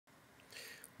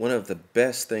One of the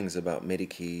best things about MIDI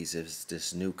keys is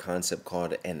this new concept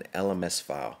called an LMS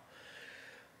file.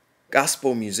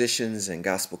 Gospel musicians and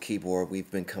gospel keyboard,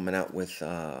 we've been coming out with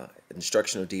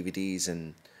instructional DVDs,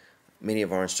 and many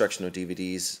of our instructional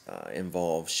DVDs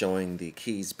involve showing the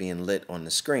keys being lit on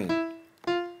the screen.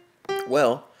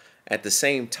 Well, at the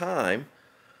same time,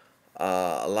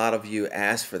 a lot of you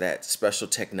ask for that special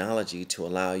technology to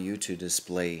allow you to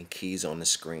display keys on the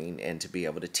screen and to be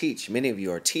able to teach. Many of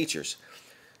you are teachers.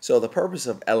 So the purpose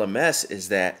of LMS is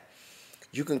that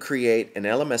you can create an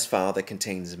LMS file that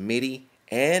contains MIDI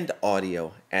and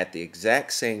audio at the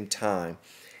exact same time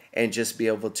and just be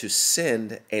able to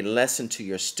send a lesson to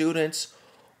your students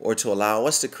or to allow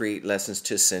us to create lessons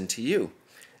to send to you.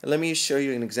 And let me show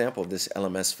you an example of this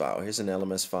LMS file. Here's an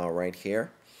LMS file right here,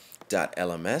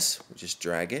 .lms. We'll just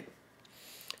drag it.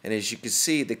 And as you can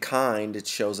see, the kind, it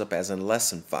shows up as a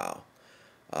lesson file.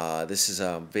 This is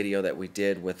a video that we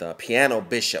did with Piano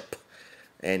Bishop,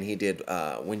 and he did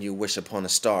When You Wish Upon a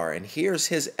Star. And here's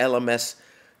his LMS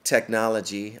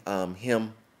technology,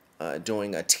 him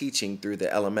doing a teaching through the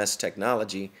LMS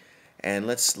technology. And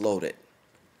let's load it.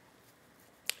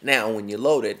 Now, when you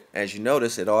load it, as you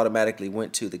notice, it automatically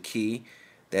went to the key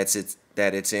that it's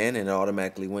in, and it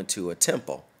automatically went to a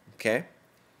tempo. Okay.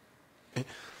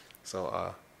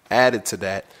 So added to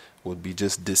that would be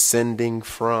just descending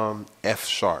from F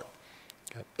sharp.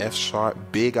 F sharp,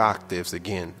 big octaves,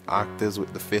 again, octaves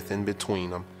with the fifth in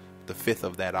between them, the fifth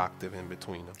of that octave in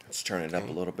between them. Let's turn it up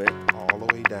a little bit. All the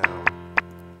way down.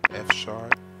 F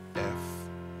sharp, F,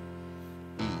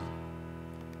 E.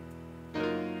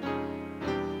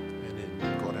 And then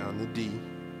you go down to D.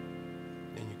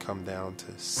 Then you come down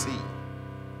to C.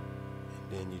 And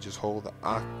then you just hold the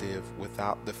octave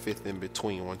without the fifth in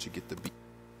between once you get the B.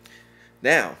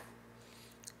 Now,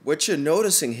 what you're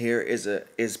noticing here is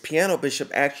Piano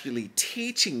Bishop actually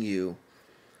teaching you,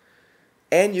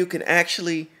 and you can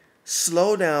actually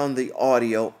slow down the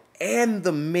audio and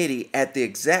the MIDI at the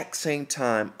exact same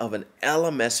time of an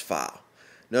LMS file.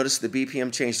 Notice the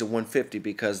BPM changed to 150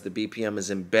 because the BPM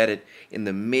is embedded in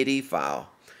the MIDI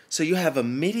file. So you have a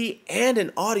MIDI and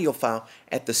an audio file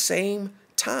at the same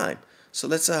time. So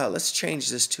let's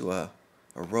change this to a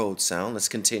Rhodes sound. Let's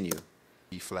continue.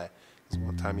 E flat.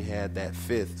 One time he had that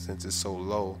fifth, since it's so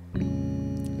low,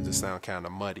 it just sounds kind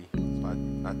of muddy. So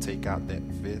I take out that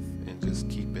fifth and just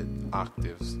keep it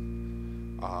octaves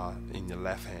in your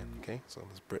left hand. Okay, so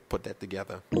let's put that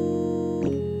together.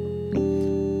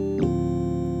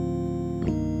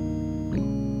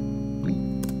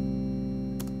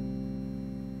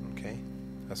 Okay,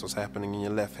 that's what's happening in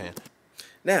your left hand.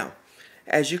 Now,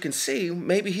 as you can see,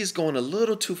 maybe he's going a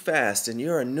little too fast, and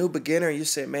you're a new beginner. You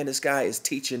say, man, this guy is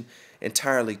teaching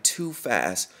entirely too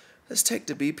fast. Let's take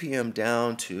the BPM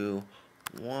down to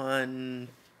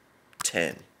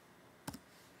 110.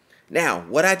 Now,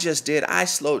 what I just did, I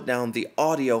slowed down the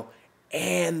audio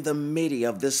and the MIDI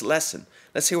of this lesson.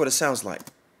 Let's hear what it sounds like.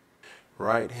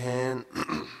 Right hand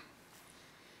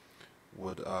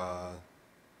would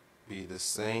be the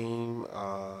same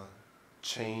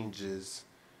changes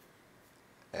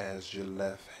as your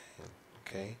left hand,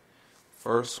 okay?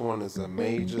 First one is a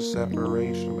major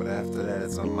separation, but after that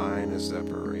it's a minor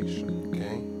separation,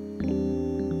 okay?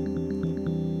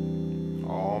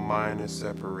 All minor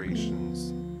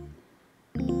separations.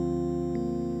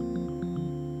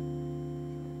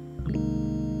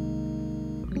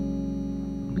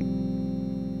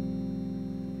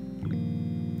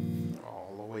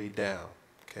 All the way down,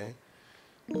 okay?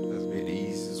 That's be the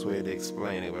easiest way to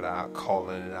explain it without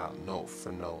calling it out note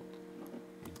for note.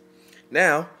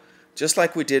 Now, just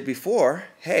like we did before,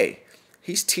 hey,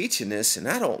 he's teaching this and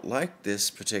I don't like this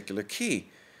particular key.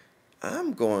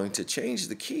 I'm going to change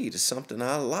the key to something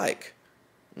I like.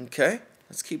 Okay,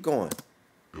 let's keep going.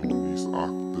 Doing these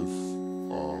octave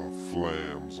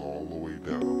flams all the way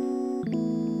down.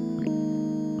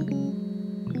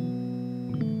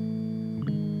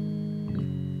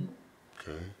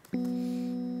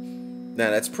 Now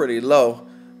that's pretty low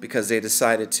because they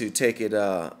decided to take it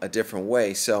a different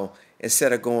way. So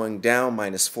instead of going down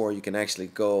 -4, you can actually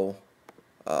go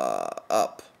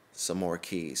up some more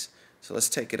keys. So let's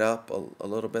take it up a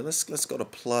little bit. Let's go to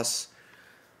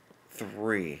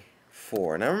 +3,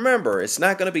 4. Now remember, it's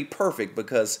not going to be perfect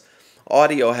because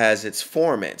audio has its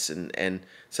formats, and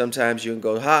sometimes you can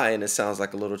go high and it sounds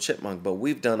like a little chipmunk. But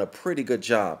we've done a pretty good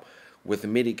job with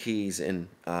MIDIKeyz in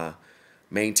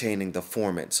maintaining the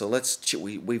format. So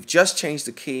we've just changed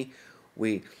the key.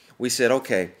 We said,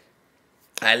 okay,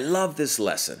 I love this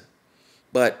lesson,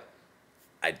 but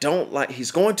I don't like,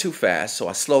 he's going too fast, so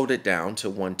I slowed it down to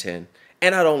 110,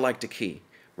 and I don't like the key.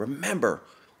 Remember,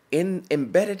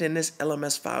 Embedded in this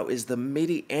LMS file is the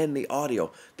MIDI and the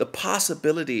audio. The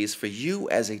possibilities for you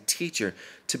as a teacher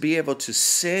to be able to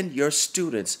send your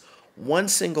students one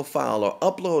single file or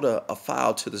upload a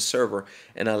file to the server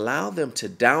and allow them to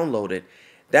download it.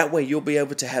 That way you'll be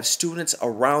able to have students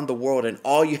around the world and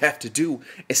all you have to do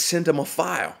is send them a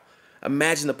file.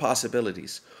 Imagine the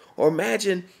possibilities. Or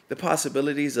imagine the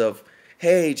possibilities of,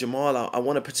 hey, Jamal, I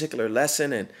want a particular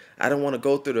lesson and I don't want to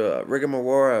go through the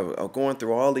rigmarole of going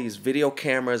through all these video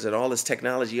cameras and all this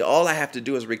technology. All I have to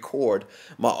do is record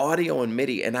my audio and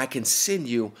MIDI and I can send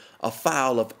you a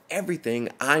file of everything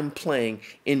I'm playing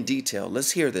in detail.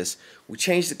 Let's hear this. We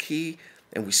changed the key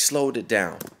and we slowed it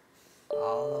down.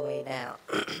 All the way down.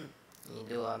 You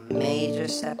do a major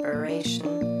separation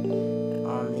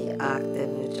on the octave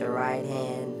with your right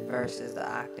hand versus the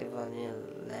octave on your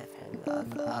left hand.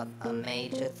 A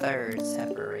major third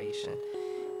separation.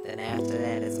 Then after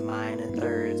that is minor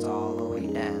thirds all the way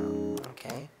down.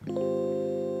 Okay?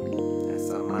 That's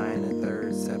a minor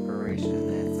third separation.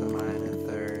 That's a minor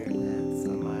third. That's a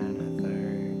minor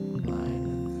third.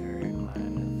 Minor third.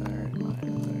 Minor third. Minor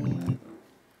third. Minor.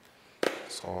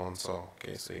 So on, so.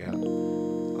 Okay, so you got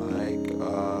like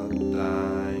a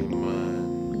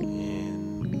diamond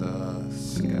in the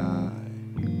sky.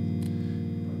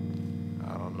 I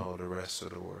don't know the rest of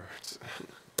the words.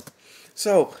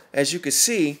 So, as you can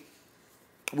see,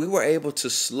 we were able to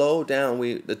slow down.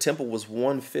 The tempo was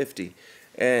 150.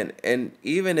 And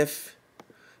even if,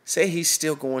 say he's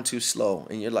still going too slow,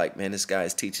 and you're like, man, this guy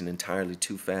is teaching entirely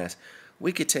too fast,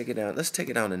 we could take it down. Let's take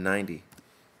it down to 90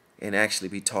 and actually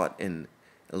be taught in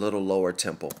a little lower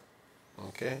tempo.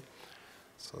 Okay,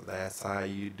 so that's how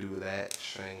you do that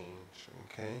change.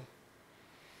 Okay,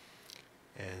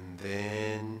 and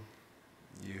then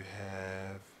you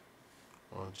have,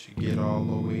 once you get all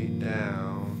the way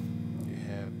down, you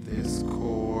have this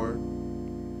chord,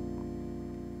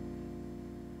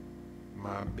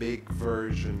 my big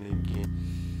version again.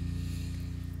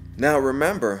 Now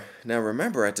remember,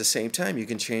 at the same time, you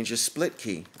can change your split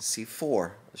key,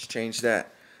 C4. Let's change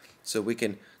that so we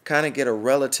can kind of get a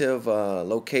relative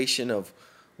location of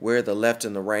where the left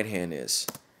and the right hand is.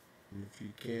 If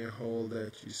you can't hold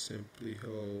that, you simply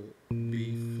hold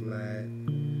B flat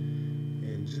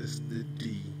and just the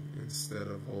D instead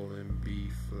of holding B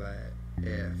flat, F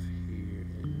here,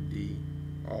 and D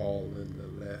all in the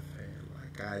left hand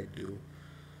like I do.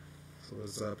 So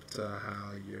it's up to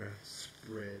how your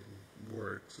spread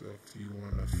works. So if you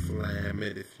want to flam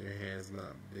it, if your hand's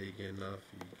not big enough,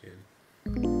 you can,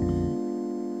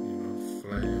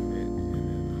 flam it and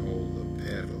then hold the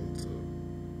pedal to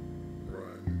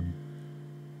run.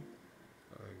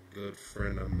 A good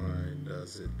friend of mine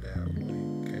does it that way,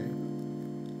 okay?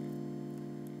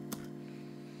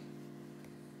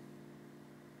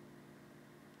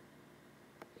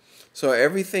 So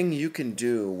everything you can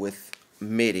do with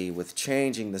MIDI, with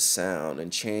changing the sound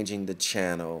and changing the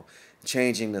channel,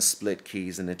 changing the split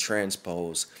keys and the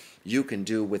transpose, you can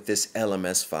do with this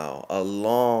LMS file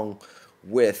along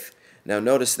with, now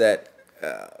notice that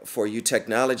for you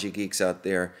technology geeks out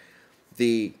there,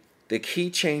 the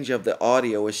key change of the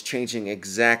audio is changing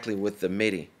exactly with the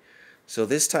MIDI. So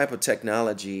this type of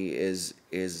technology is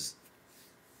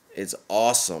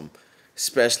awesome,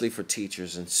 especially for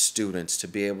teachers and students to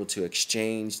be able to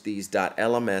exchange these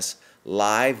 .lms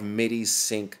live MIDI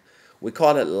sync. We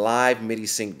call it live MIDI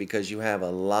sync because you have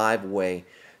a live way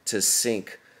to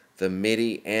sync the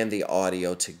MIDI and the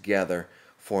audio together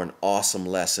for an awesome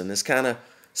lesson. It's kind of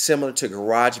similar to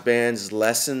GarageBand's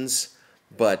lessons,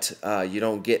 but you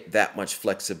don't get that much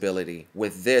flexibility.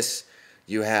 With this,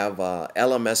 you have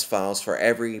LMS files for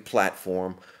every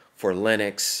platform. For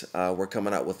Linux, we're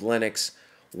coming out with Linux,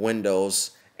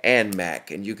 Windows, and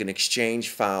Mac, and you can exchange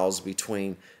files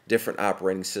between different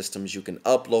operating systems. You can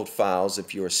upload files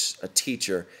if you're a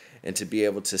teacher, and to be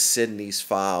able to send these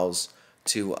files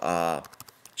to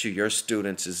your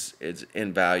students is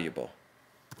invaluable.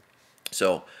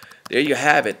 So there you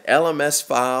have it, LMS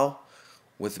file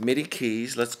with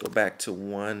MIDIKeyz. Let's go back to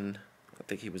I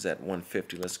think he was at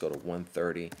 150. Let's go to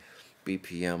 130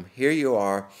 BPM. Here you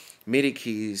are,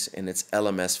 MIDIKeyz and its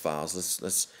LMS files.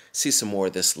 Let's see some more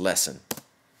of this lesson.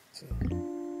 So, you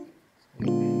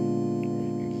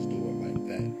can just do it like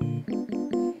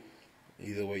that.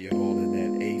 Either way, you're holding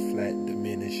that A flat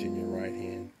diminish in your right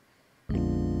hand.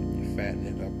 You're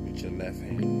fattening it up with your left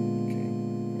hand. Okay,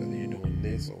 whether you're doing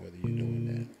this or whether you're doing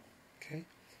that. Okay,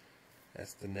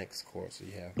 that's the next chord. So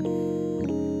you have.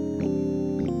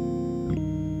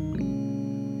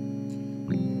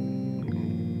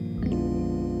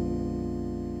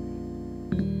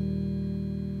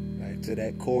 To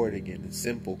that chord again, the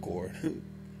simple chord.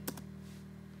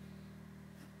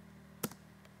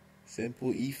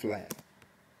 Simple E flat.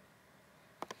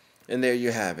 And there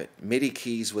you have it, MIDI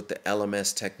keys with the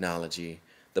LMS technology.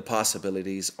 The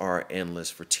possibilities are endless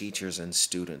for teachers and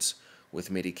students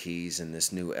with MIDI keys and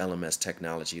this new LMS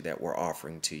technology that we're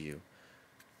offering to you.